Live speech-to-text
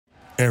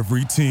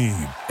Every team,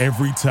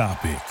 every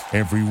topic,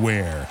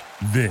 everywhere.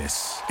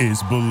 This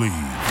is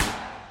Believe.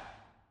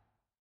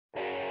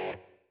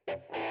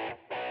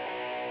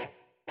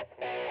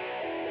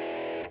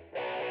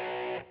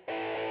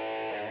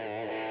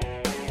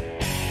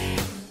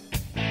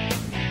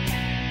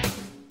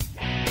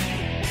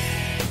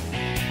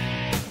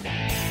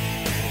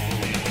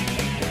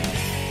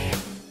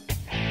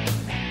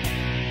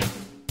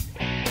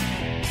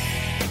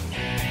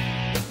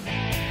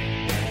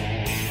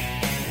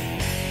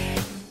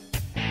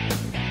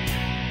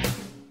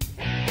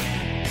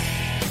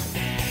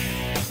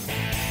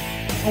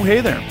 Oh,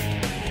 hey there.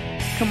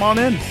 Come on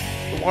in.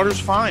 The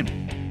water's fine.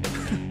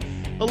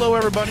 Hello,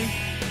 everybody.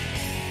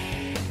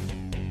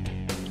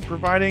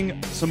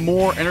 Providing some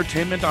more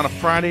entertainment on a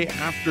Friday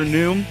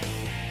afternoon.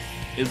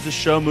 Is this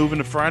show moving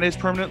to Fridays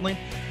permanently?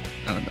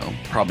 I don't know.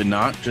 Probably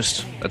not.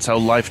 Just that's how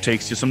life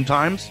takes you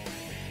sometimes.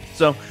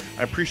 So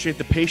I appreciate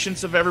the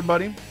patience of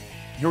everybody.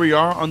 Here we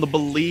are on the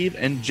Believe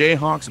and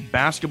Jayhawks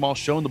basketball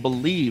show on the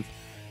Believe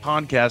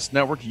Podcast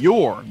Network,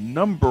 your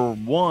number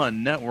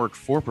one network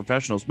for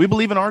professionals. We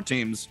believe in our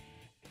teams.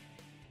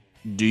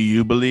 Do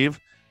you believe?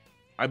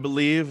 I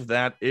believe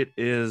that it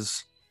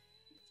is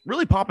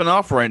really popping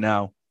off right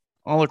now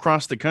all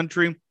across the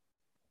country.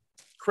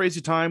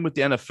 Crazy time with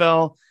the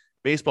NFL,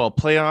 baseball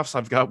playoffs.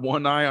 I've got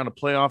one eye on a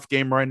playoff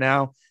game right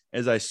now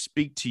as I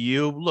speak to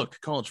you.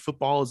 Look, college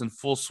football is in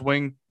full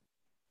swing.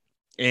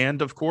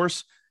 And of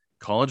course,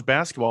 college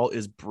basketball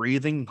is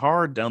breathing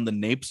hard down the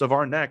napes of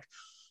our neck.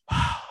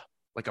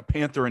 Like a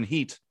panther in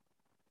heat.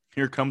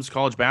 Here comes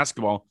college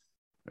basketball.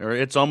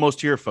 It's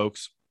almost here,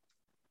 folks.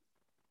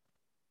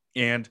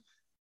 And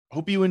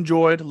hope you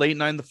enjoyed Late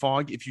Night in the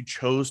Fog. If you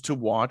chose to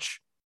watch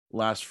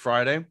last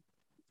Friday,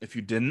 if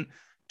you didn't,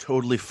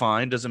 totally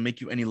fine. Doesn't make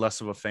you any less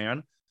of a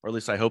fan, or at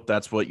least I hope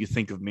that's what you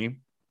think of me.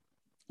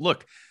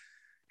 Look,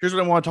 here's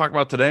what I want to talk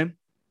about today.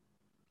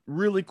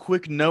 Really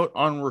quick note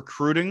on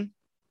recruiting.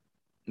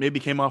 Maybe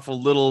came off a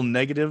little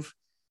negative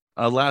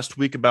last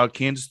week about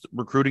Kansas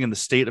recruiting and the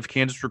state of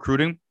Kansas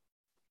recruiting.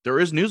 There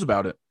is news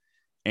about it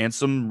and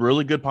some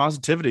really good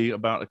positivity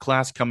about a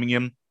class coming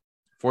in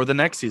for the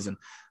next season.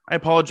 I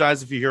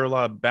apologize if you hear a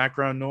lot of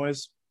background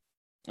noise.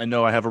 I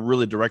know I have a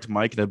really direct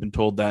mic and I've been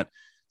told that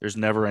there's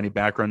never any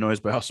background noise,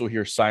 but I also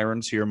hear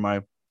sirens here in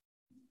my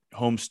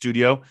home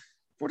studio.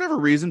 For whatever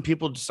reason,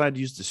 people decide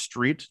to use the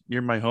street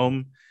near my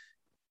home.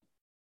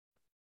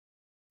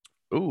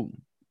 Ooh.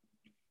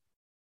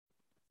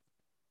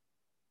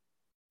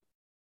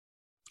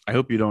 I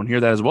hope you don't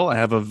hear that as well. I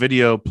have a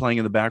video playing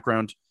in the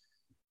background.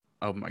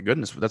 Oh, my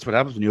goodness. That's what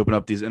happens when you open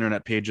up these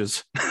internet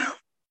pages.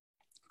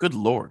 Good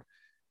Lord.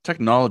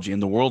 Technology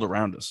and the world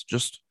around us.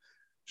 Just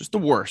the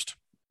worst.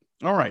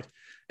 All right.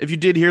 If you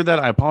did hear that,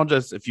 I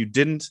apologize. If you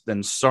didn't,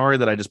 then sorry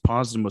that I just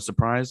paused and was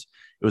surprised.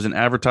 It was an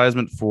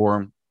advertisement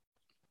for,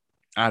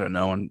 I don't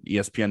know, on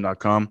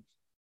ESPN.com.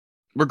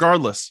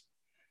 Regardless,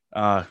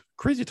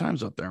 crazy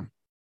times out there.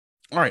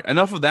 All right.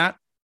 Enough of that.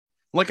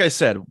 Like I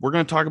said, we're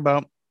going to talk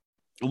about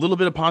a little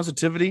bit of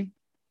positivity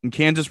in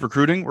Kansas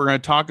recruiting. We're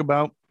going to talk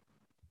about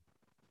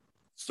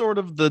sort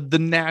of the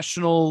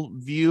national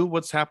view,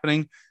 what's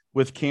happening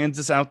with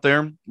Kansas out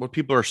there, what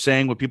people are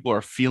saying, what people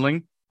are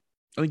feeling.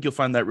 I think you'll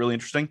find that really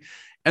interesting.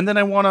 And then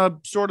I want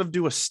to sort of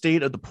do a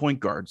state of the point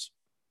guards.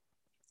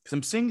 Because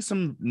I'm seeing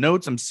some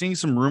notes, I'm seeing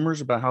some rumors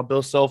about how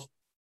Bill Self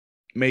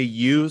may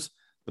use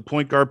the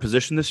point guard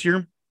position this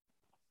year.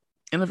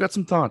 And I've got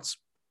some thoughts,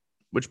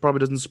 which probably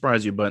doesn't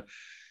surprise you, but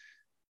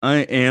I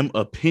am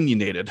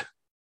opinionated.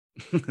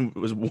 It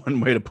was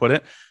one way to put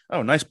it.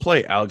 Oh, nice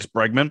play, Alex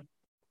Bregman.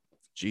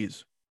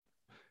 Jeez.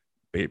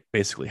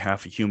 Basically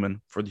half a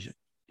human for the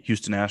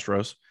Houston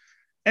Astros.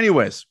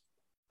 Anyways.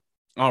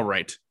 All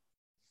right.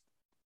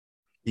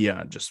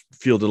 Yeah, just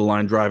fielded a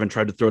line drive and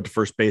tried to throw it to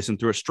first base and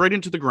threw it straight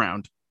into the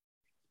ground.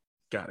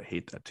 God, I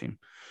hate that team.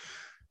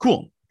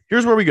 Cool.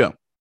 Here's where we go.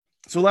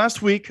 So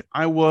last week,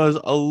 I was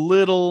a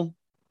little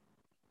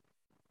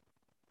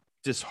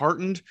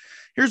disheartened.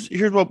 Here's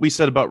what we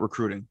said about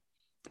recruiting.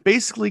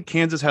 Basically,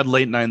 Kansas had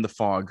Late Night in the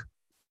Fog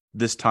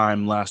this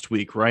time last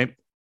week, right?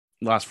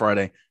 Last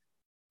Friday.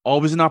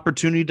 Always an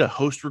opportunity to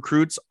host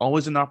recruits,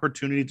 always an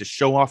opportunity to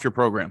show off your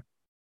program.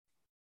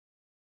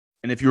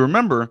 And if you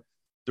remember,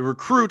 the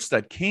recruits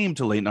that came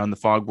to Late Night in the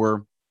Fog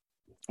were,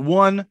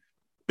 one,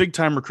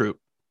 big-time recruit.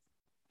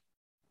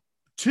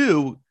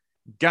 Two,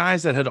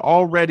 guys that had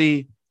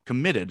already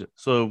committed.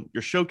 So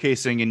you're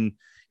showcasing and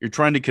you're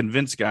trying to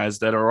convince guys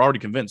that are already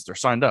convinced. They're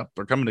signed up.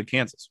 They're coming to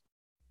Kansas.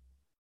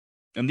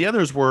 And the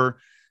others were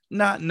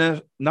not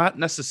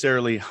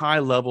necessarily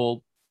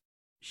high-level,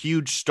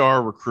 huge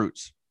star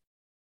recruits.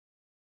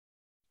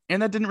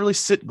 And that didn't really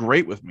sit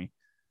great with me.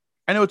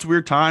 I know it's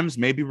weird times.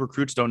 Maybe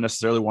recruits don't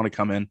necessarily want to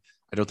come in.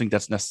 I don't think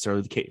that's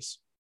necessarily the case.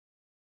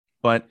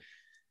 But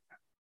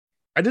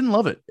I didn't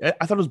love it.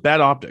 I thought it was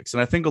bad optics.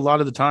 And I think a lot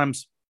of the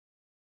times,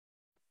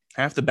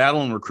 half the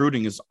battle in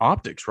recruiting is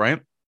optics, right?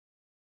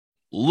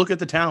 Look at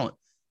the talent.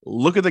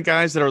 Look at the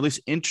guys that are at least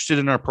interested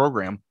in our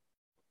program.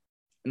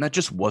 And that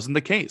just wasn't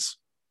the case.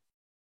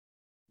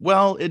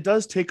 Well, it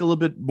does take a little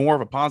bit more of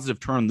a positive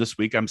turn this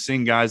week. I'm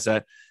seeing guys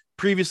that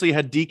previously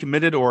had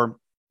decommitted, or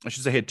I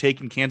should say had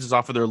taken Kansas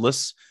off of their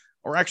lists,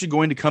 are actually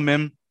going to come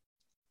in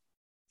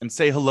and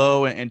say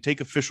hello and take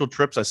official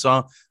trips. I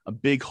saw a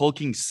big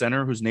hulking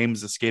center whose name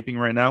is escaping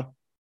right now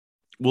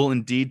will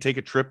indeed take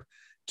a trip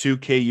to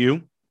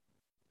KU.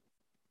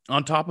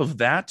 On top of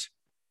that,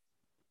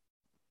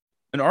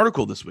 an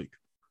article this week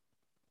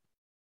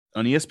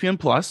on ESPN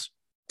Plus,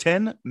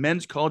 10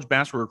 men's college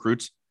basketball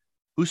recruits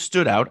who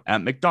stood out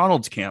at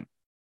McDonald's camp.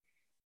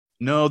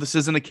 No, this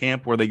isn't a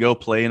camp where they go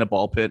play in a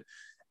ball pit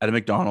at a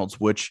McDonald's,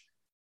 which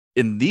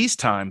in these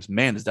times,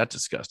 man, is that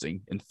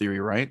disgusting in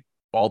theory, right?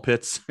 Ball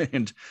pits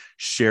and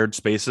shared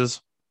spaces.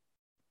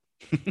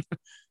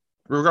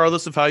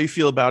 Regardless of how you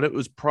feel about it,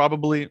 was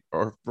probably,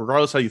 or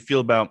regardless how you feel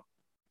about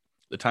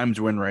the times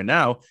we're in right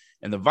now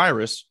and the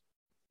virus,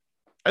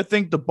 I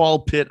think the ball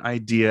pit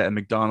idea at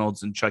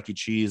McDonald's and Chuck E.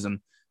 Cheese and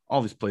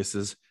all these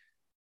places,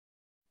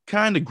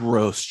 kind of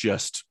gross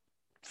just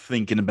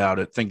thinking about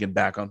it, thinking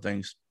back on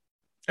things.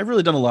 I've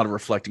really done a lot of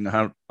reflecting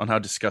on how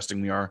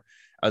disgusting we are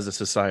as a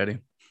society.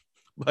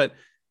 But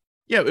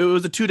yeah, it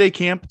was a 2-day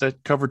camp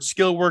that covered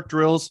skill work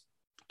drills,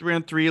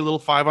 3-on-3, a little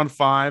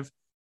 5-on-5.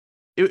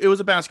 It was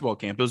a basketball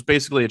camp. It was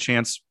basically a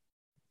chance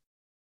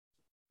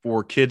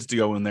for kids to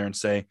go in there and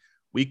say,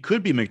 we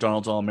could be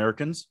McDonald's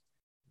All-Americans,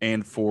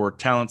 and for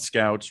talent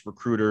scouts,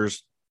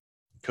 recruiters,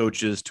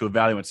 coaches to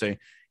evaluate and say,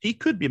 he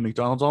could be a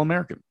McDonald's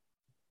All-American.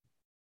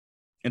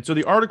 And so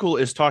the article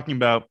is talking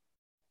about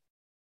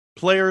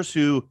players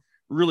who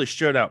really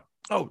showed out.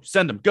 Oh,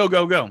 send them. Go,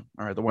 go, go.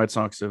 All right, the White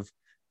Sox have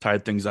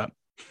tied things up.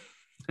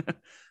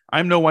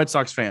 I'm no White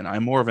Sox fan.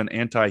 I'm more of an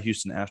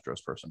anti-Houston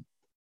Astros person.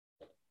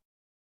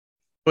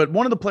 But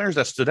one of the players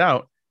that stood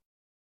out,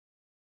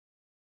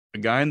 a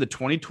guy in the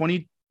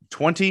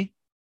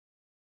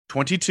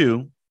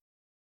 2020-2022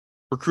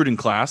 recruiting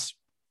class,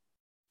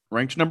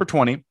 ranked number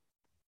 20,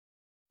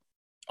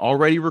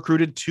 already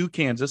recruited to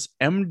Kansas,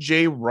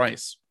 MJ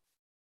Rice,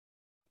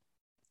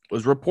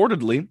 was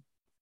reportedly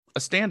a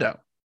standout.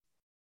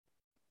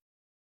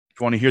 If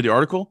you want to hear the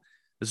article,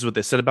 this is what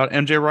they said about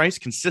MJ Rice.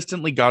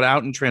 Consistently got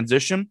out in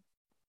transition,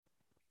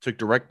 took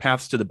direct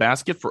paths to the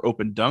basket for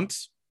open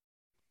dunks.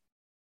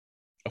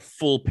 A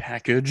full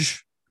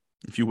package,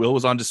 if you will,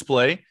 was on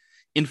display.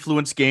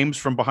 Influenced games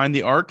from behind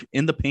the arc,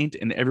 in the paint,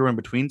 and everywhere in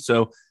between.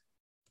 So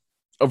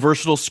a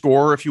versatile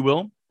scorer, if you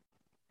will.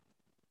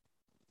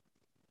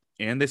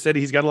 And they said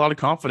he's got a lot of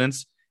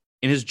confidence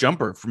in his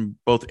jumper from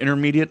both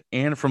intermediate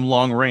and from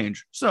long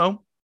range.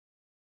 So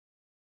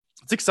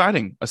it's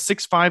exciting. A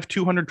 6'5",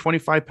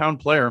 225-pound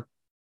player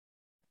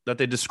that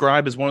they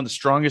describe as one of the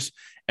strongest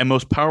and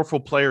most powerful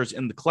players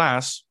in the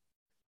class.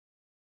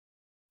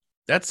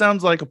 That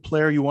sounds like a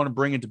player you want to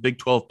bring into Big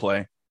 12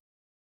 play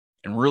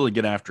and really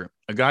get after it.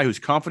 A guy who's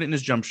confident in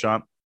his jump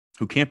shot,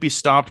 who can't be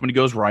stopped when he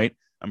goes right.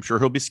 I'm sure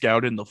he'll be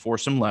scouted and they'll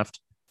force him left.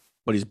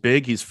 But he's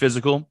big, he's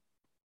physical.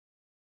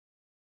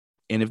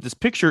 And if this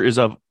picture is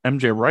of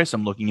MJ Rice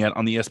I'm looking at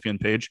on the ESPN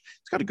page,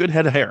 he's got a good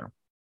head of hair,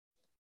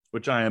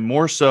 which I am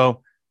more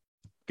so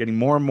getting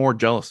more and more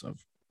jealous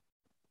of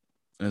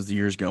as the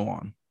years go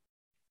on.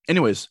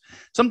 Anyways,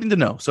 something to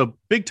know. So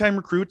big-time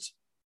recruits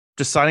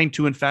deciding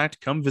to, in fact,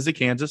 come visit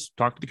Kansas,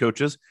 talk to the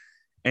coaches,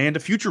 and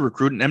a future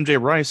recruit in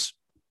MJ Rice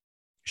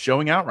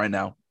showing out right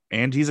now.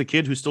 And he's a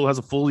kid who still has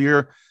a full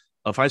year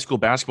of high school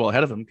basketball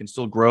ahead of him, can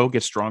still grow,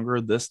 get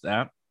stronger, this,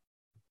 that.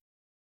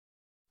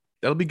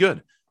 That'll be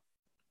good.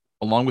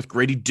 Along with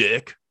Grady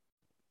Dick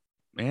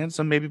and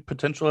some maybe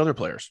potential other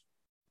players.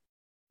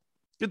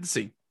 Good to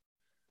see.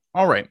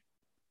 All right.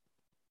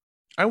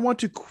 I want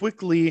to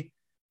quickly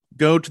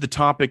go to the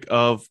topic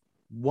of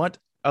what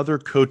other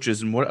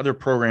coaches and what other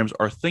programs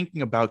are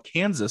thinking about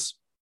Kansas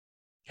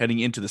heading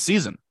into the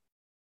season,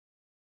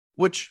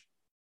 which,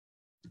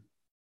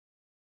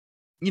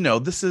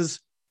 this is,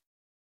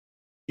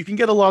 you can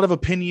get a lot of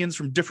opinions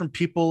from different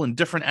people in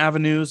different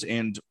avenues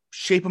and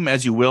shape them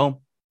as you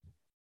will.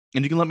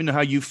 And you can let me know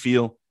how you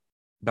feel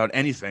about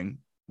anything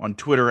on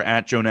Twitter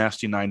at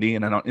JoeNasty90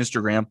 and then on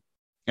Instagram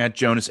at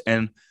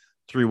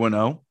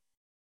JonasN310.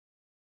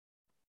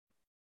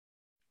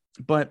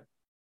 But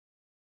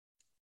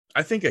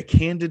I think a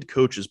candid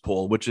coaches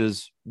poll, which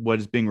is what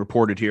is being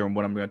reported here and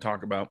what I'm going to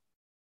talk about,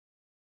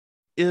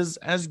 is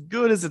as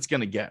good as it's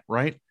going to get,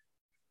 right?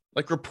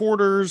 Like,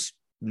 reporters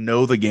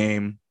know the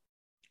game.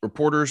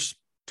 Reporters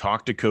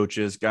talk to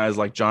coaches, guys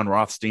like John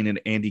Rothstein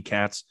and Andy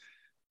Katz.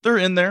 They're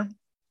in there.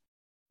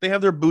 They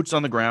have their boots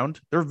on the ground.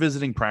 They're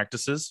visiting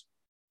practices.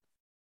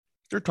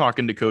 They're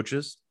talking to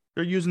coaches.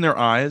 They're using their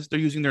eyes. They're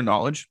using their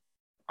knowledge.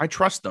 I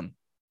trust them.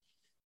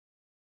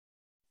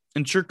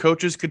 And sure,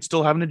 coaches could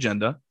still have an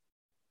agenda,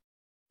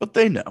 but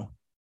they know.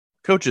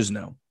 Coaches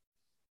know.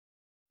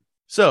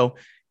 So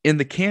in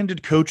the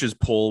Candid Coaches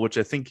poll, which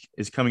I think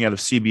is coming out of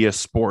CBS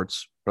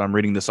Sports, but I'm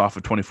reading this off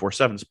of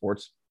 24/7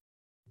 Sports,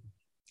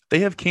 they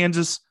have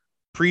Kansas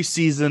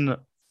preseason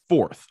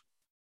 4th,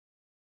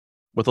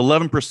 with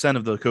 11%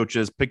 of the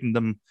coaches picking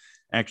them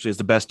actually as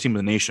the best team in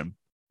the nation.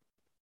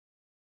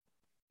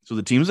 So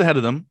the teams ahead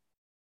of them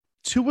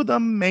Two of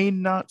them may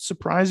not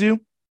surprise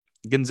you.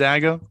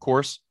 Gonzaga, of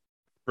course,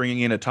 bringing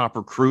in a top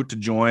recruit to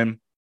join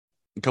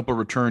a couple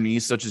of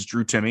returnees such as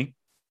Drew Timme.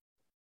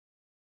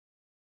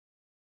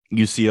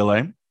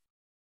 UCLA,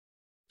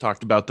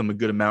 talked about them a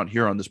good amount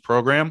here on this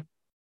program.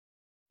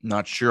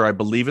 Not sure I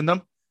believe in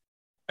them.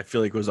 I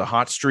feel like it was a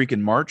hot streak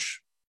in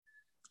March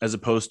as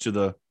opposed to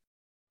the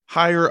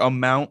higher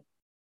amount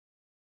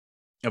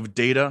of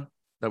data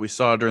that we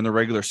saw during the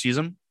regular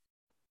season.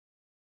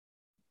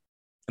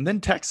 And then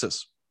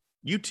Texas,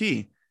 UT,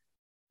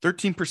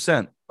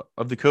 13%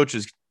 of the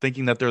coaches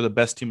thinking that they're the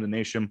best team in the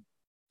nation,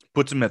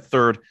 puts them at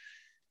third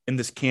in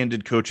this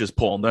candid coaches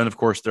poll. And then, of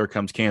course, there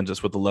comes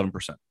Kansas with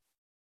 11%.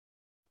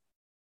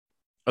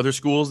 Other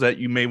schools that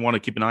you may want to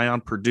keep an eye on: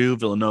 Purdue,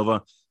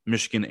 Villanova,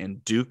 Michigan,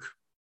 and Duke.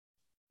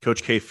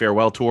 Coach K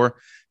farewell tour.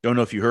 Don't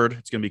know if you heard.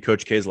 It's going to be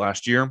Coach K's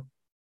last year.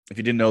 If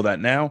you didn't know that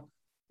now,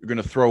 you're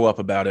going to throw up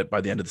about it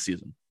by the end of the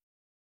season.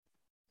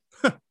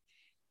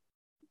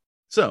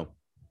 So,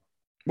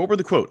 what were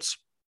the quotes?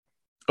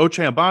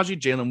 Ochai Agbaji,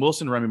 Jalen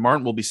Wilson, Remy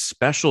Martin will be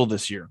special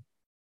this year,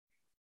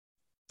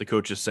 the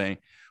coaches say,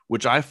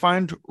 which I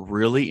find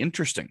really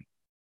interesting.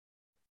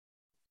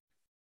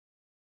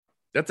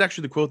 That's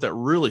actually the quote that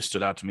really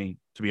stood out to me,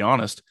 to be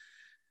honest.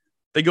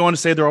 They go on to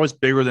say they're always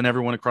bigger than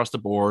everyone across the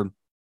board,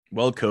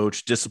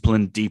 well-coached,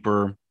 disciplined,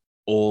 deeper,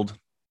 old,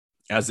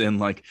 as in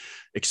like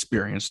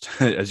experienced,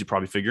 as you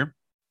probably figure.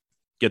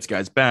 Gets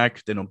guys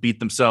back. They don't beat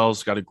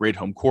themselves. Got a great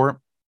home court.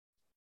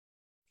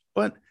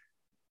 But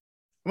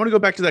I want to go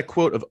back to that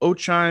quote of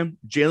Ochai,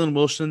 Jalen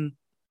Wilson,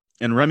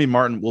 and Remy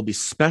Martin will be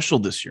special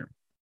this year.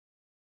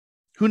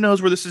 Who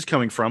knows where this is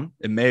coming from?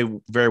 It may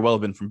very well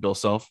have been from Bill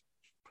Self.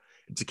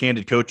 It's a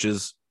candid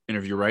coaches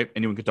interview, right?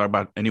 Anyone can talk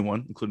about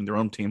anyone, including their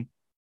own team.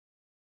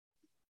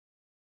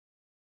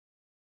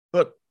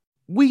 But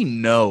we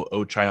know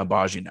Ochai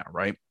Agbaji now,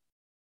 right?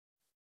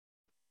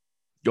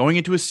 Going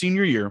into his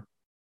senior year,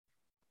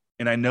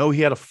 and I know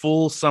he had a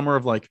full summer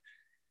of like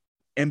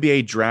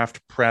NBA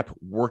draft prep,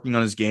 working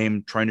on his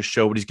game, trying to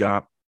show what he's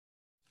got.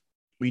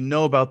 We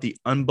know about the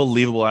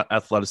unbelievable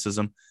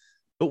athleticism,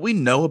 but we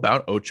know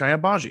about Ochai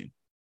Agbaji.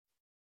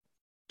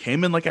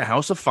 Came in like a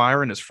house of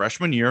fire in his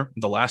freshman year,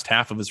 the last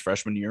half of his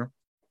freshman year.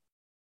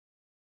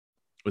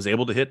 Was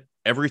able to hit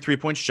every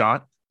three-point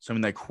shot,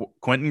 something that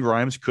Quentin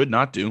Grimes could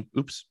not do.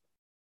 Oops.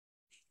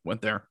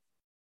 Went there.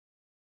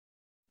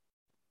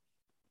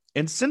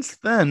 And since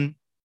then,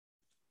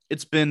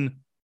 it's been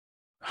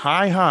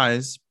high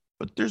highs,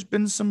 but there's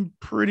been some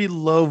pretty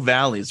low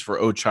valleys for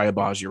Ochai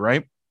Agbaji,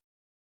 right?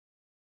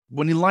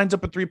 When he lines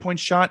up a three-point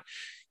shot,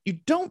 you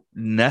don't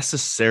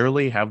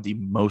necessarily have the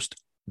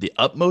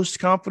utmost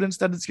confidence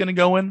that it's going to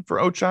go in for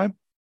Ochai.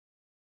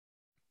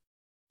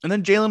 And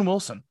then Jalen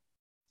Wilson.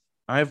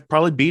 I've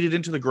probably beat it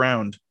into the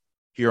ground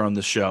here on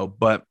this show,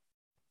 but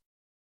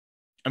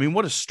I mean,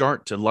 what a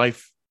start to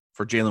life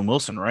for Jalen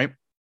Wilson, right?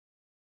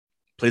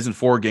 Plays in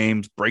 4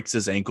 games, breaks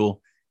his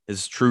ankle,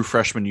 his true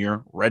freshman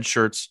year, red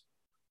shirts,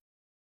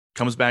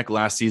 comes back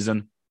last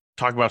season,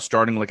 talk about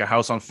starting like a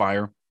house on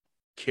fire,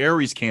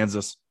 carries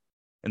Kansas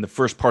in the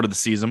first part of the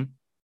season.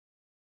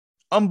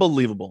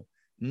 Unbelievable.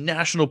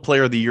 National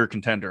Player of the Year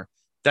contender.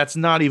 That's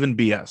not even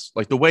BS.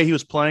 Like the way he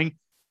was playing,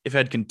 if it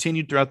had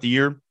continued throughout the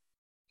year,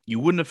 you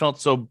wouldn't have felt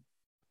so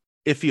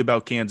iffy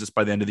about Kansas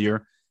by the end of the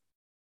year.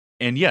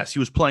 And yes, he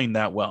was playing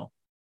that well,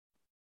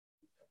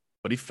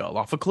 but he fell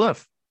off a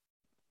cliff.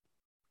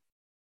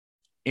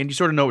 And you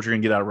sort of know what you're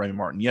going to get out of Remy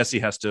Martin. Yes, he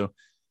has to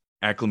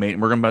acclimate,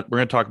 and we're going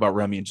to talk about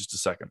Remy in just a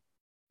second.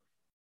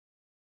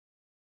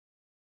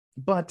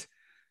 But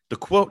the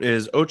quote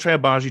is, Ochai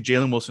Agbaji,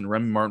 Jalen Wilson,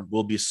 Remy Martin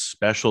will be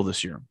special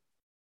this year.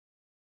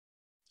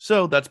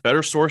 So that's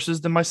better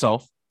sources than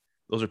myself.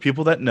 Those are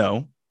people that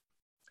know,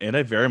 and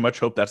I very much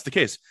hope that's the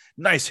case.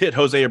 Nice hit,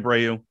 Jose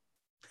Abreu.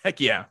 Heck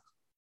yeah.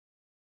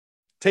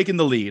 Taking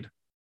the lead.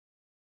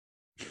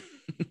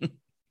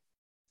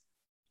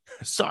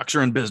 Sox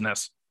are in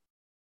business.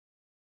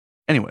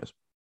 Anyways,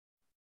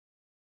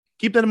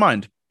 keep that in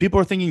mind. People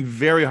are thinking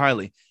very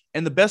highly.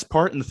 And the best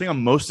part, and the thing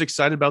I'm most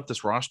excited about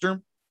this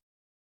roster,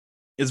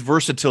 is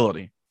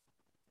versatility.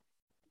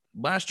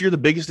 Last year, the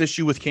biggest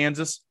issue with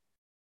Kansas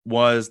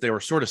was they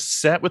were sort of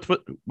set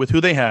with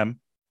who they had,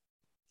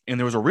 and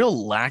there was a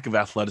real lack of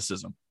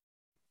athleticism.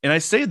 And I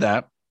say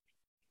that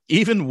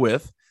even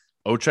with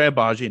Ochai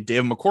Agbaji and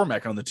David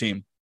McCormack on the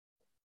team.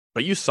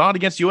 But you saw it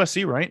against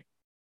USC, right?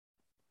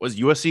 Was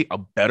USC a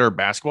better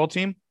basketball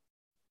team?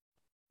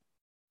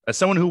 As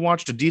someone who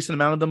watched a decent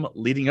amount of them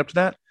leading up to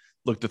that,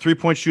 look, the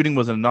three-point shooting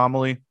was an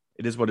anomaly.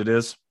 It is what it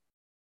is.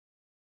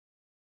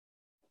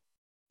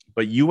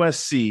 But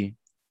USC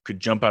could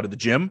jump out of the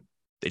gym.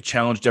 They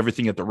challenged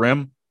everything at the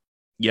rim.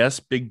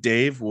 Yes, Big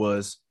Dave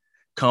was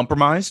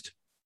compromised.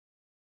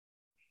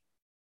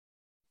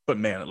 But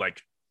man,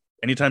 like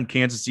anytime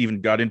Kansas even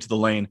got into the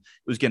lane, it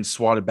was getting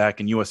swatted back,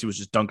 and USC was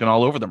just dunking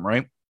all over them,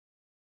 right?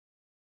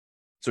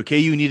 So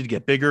KU needed to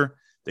get bigger.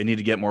 They need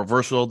to get more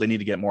versatile. They need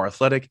to get more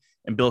athletic.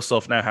 And Bill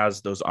Self now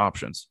has those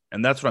options.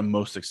 And that's what I'm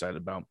most excited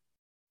about.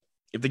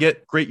 If they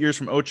get great years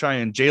from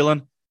Ochai and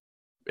Jalen,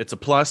 it's a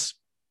plus.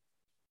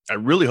 I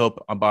really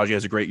hope Agbaji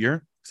has a great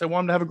year because I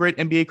want him to have a great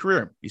NBA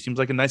career. He seems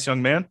like a nice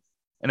young man,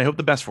 and I hope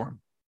the best for him.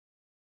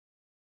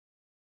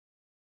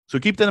 So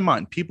keep that in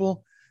mind.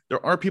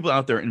 There are people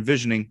out there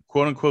envisioning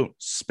quote unquote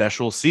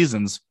special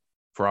seasons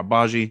for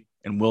Agbaji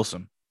and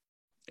Wilson.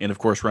 And of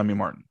course, Remy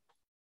Martin.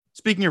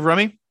 Speaking of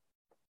Remy,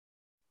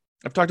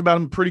 I've talked about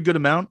him a pretty good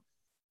amount,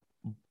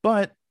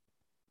 but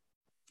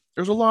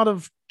there's a lot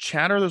of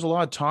chatter. There's a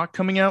lot of talk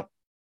coming out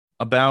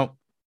about,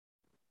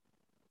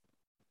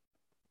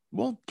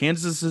 well,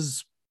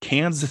 Kansas's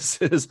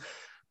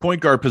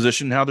point guard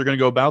position, how they're going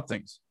to go about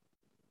things.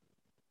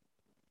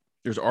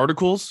 There's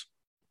articles.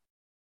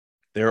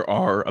 There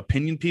are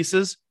opinion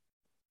pieces.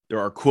 There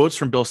are quotes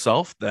from Bill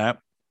Self that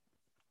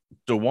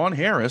DeJuan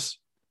Harris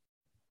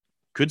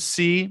could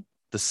see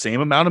the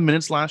same amount of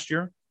minutes last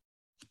year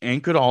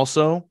and could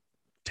also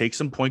take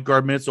some point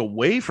guard minutes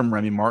away from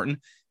Remy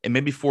Martin and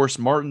maybe force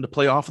Martin to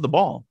play off of the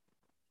ball.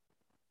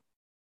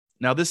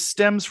 Now, this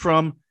stems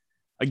from,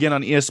 again,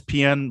 on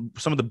ESPN,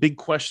 some of the big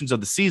questions of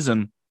the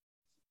season.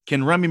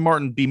 Can Remy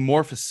Martin be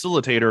more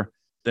facilitator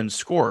than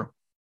scorer?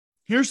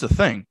 Here's the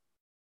thing.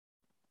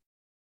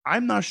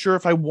 I'm not sure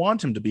if I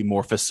want him to be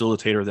more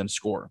facilitator than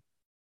scorer.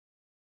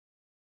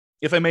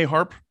 If I may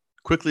harp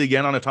quickly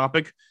again on a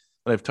topic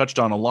that I've touched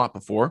on a lot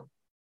before,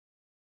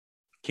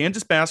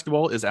 Kansas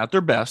basketball is at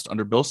their best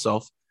under Bill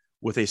Self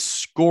with a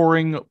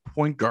scoring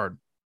point guard.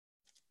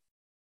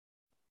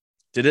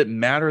 Did it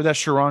matter that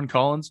Sherron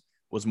Collins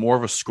was more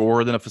of a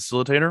scorer than a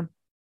facilitator?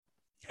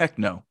 Heck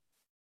no.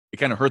 It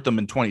kind of hurt them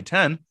in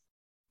 2010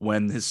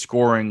 when his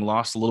scoring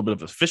lost a little bit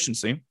of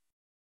efficiency.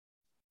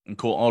 And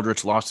Cole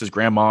Aldrich lost his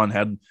grandma and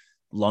had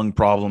lung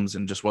problems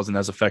and just wasn't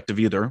as effective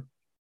either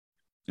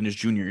in his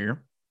junior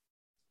year.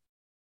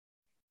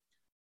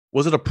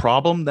 Was it a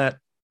problem that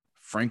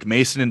Frank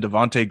Mason and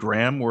Devontae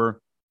Graham were,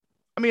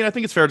 I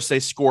think it's fair to say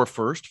score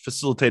first.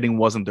 Facilitating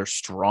wasn't their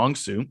strong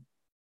suit.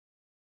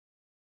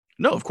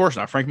 No, of course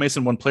not. Frank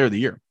Mason won Player of the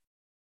Year.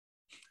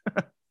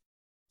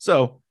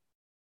 So,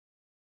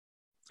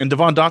 and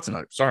Devon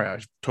Dotson, sorry, I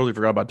totally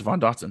forgot about Devon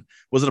Dotson.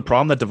 Was it a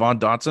problem that Devon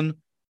Dotson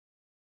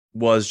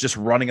was just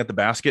running at the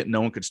basket and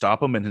no one could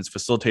stop him and his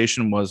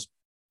facilitation was,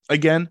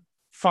 again,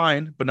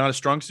 fine, but not a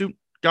strong suit?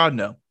 God,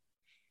 no.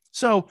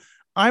 So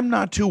I'm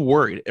not too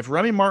worried. If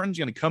Remy Martin's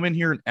going to come in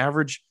here and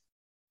average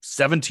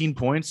 17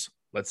 points,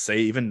 let's say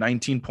even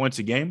 19 points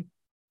a game,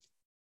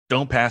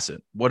 don't pass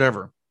it.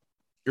 Whatever.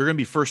 You're going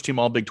to be first team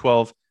all Big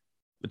 12.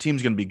 The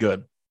team's going to be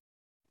good.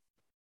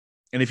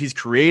 And if he's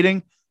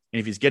creating and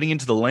if he's getting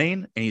into the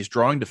lane and he's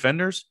drawing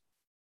defenders,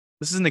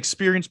 this is an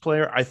experienced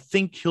player. I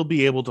think he'll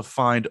be able to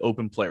find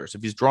open players.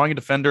 If he's drawing a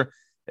defender,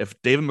 if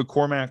David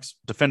McCormack's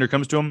defender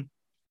comes to him,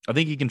 I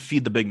think he can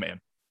feed the big man.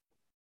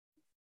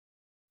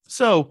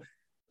 So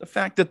the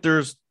fact that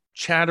there's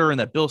chatter and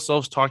that Bill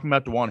Self's talking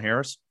about DeJuan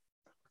Harris,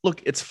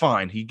 look, it's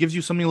fine. He gives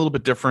you something a little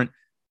bit different.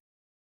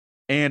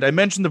 And I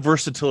mentioned the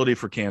versatility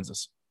for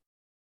Kansas.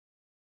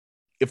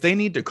 If they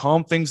need to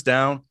calm things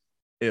down,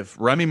 if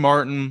Remy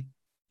Martin,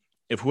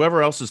 if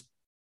whoever else is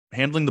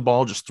handling the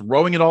ball, just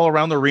throwing it all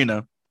around the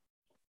arena,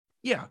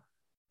 yeah,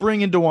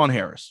 bring in DeJuan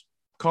Harris.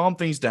 Calm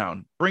things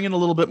down. Bring in a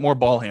little bit more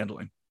ball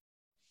handling.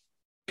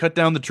 Cut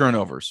down the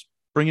turnovers.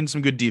 Bring in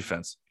some good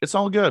defense. It's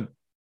all good.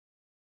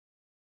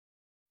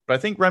 But I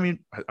think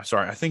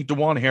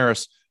DeJuan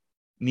Harris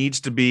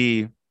needs to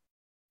be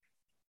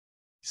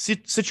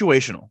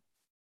situational.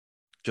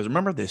 Because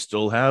remember, they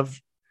still have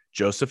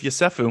Joseph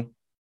Yesufu.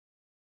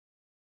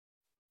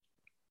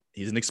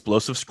 He's an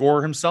explosive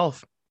scorer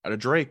himself out of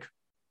Drake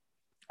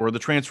or the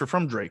transfer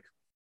from Drake.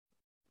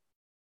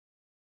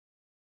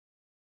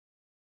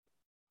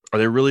 Are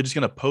they really just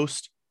going to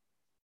post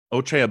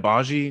Ochai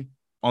Agbaji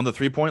on the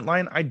three-point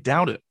line? I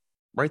doubt it,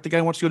 right? The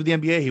guy wants to go to the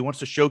NBA. He wants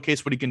to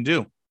showcase what he can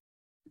do.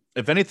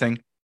 If anything,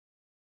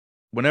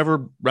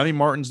 whenever Remy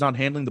Martin's not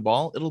handling the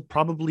ball, it'll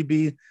probably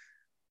be,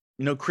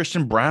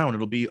 Christian Brown.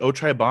 It'll be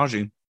Ochai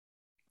Agbaji.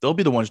 They'll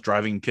be the ones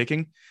driving and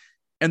kicking.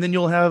 And then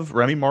you'll have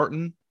Remy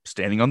Martin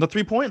standing on the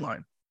three-point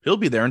line. He'll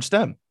be there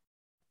instead.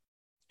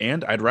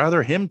 And I'd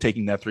rather him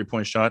taking that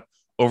three-point shot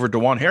over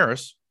DeJuan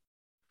Harris.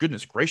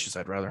 Goodness gracious,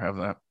 I'd rather have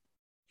that.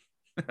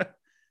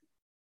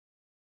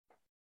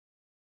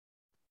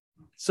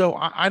 So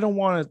I don't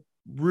want to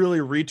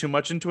really read too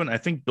much into it. I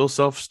think Bill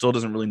Self still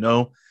doesn't really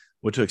know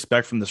what to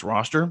expect from this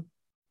roster.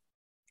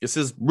 This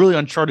is really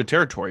uncharted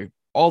territory.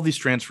 All these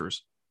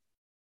transfers.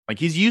 Like,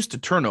 he's used to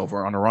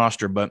turnover on a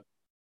roster, but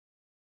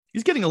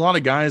he's getting a lot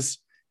of guys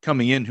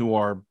coming in who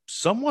are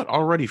somewhat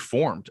already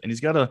formed, and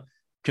he's got to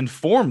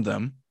conform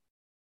them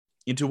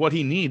into what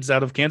he needs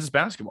out of Kansas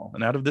basketball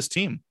and out of this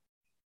team.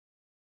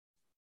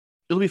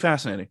 It'll be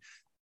fascinating.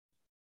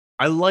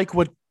 I like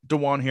what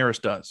DeJuan Harris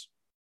does.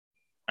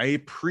 I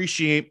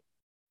appreciate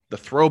the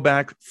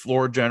throwback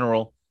floor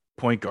general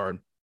point guard.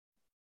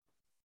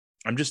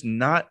 I'm just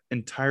not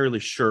entirely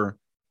sure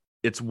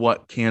it's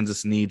what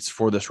Kansas needs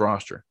for this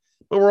roster.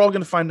 But we're all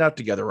going to find out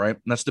together, right?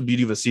 And that's the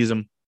beauty of a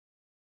season.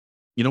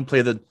 You don't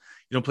play the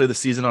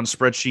season on a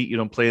spreadsheet. You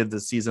don't play the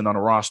season on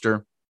a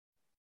roster.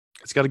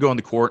 It's got to go on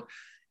the court.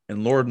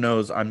 And Lord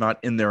knows I'm not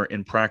in there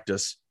in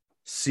practice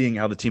seeing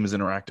how the team is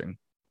interacting.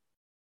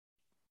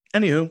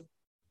 Anywho,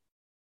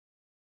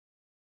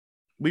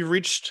 we've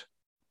reached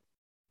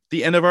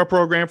the end of our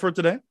program for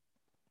today.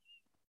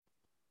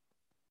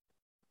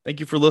 Thank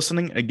you for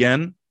listening.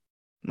 Again,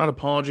 not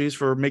apologies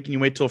for making you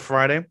wait till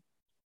Friday.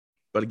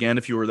 But again,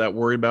 if you were that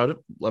worried about it,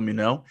 let me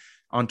know.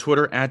 On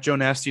Twitter, at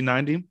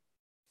JoeNasty90.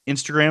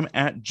 Instagram,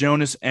 at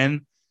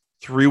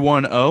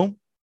JonasN310.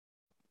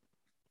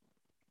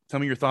 Tell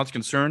me your thoughts,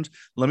 concerns.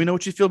 Let me know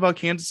what you feel about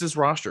Kansas's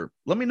roster.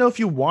 Let me know if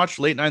you watched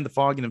Late Night in the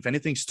Fog and if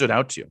anything stood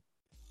out to you.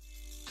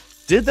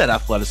 Did that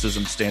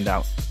athleticism stand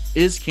out?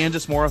 Is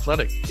Kansas more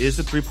athletic? Is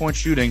the three-point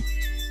shooting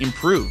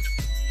improved?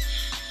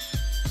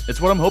 It's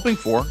what I'm hoping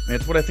for, and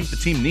it's what I think the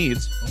team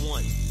needs.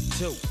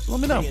 So let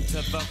me know.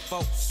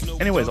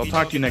 Anyways, I'll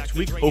talk to you next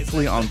week,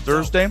 hopefully on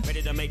Thursday.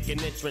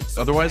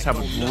 Otherwise, have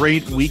a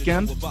great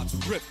weekend.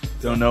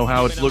 Don't know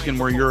how it's looking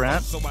where you're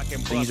at.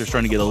 Things are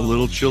starting to get a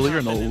little chillier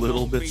and a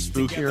little bit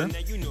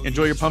spookier.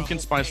 Enjoy your pumpkin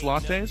spice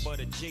lattes.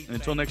 And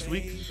until next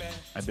week,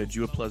 I bid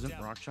you a pleasant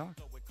rock chalk.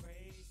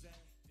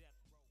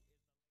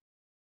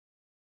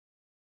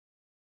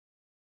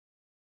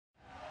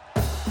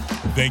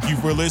 Thank you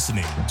for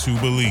listening to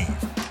Believe.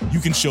 You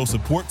can show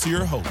support to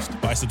your host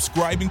by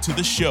subscribing to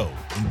the show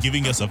and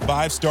giving us a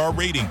 5-star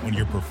rating on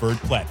your preferred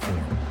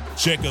platform.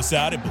 Check us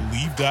out at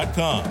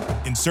Believe.com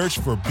and search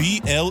for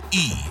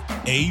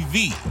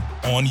BLEAV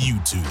on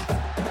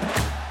YouTube.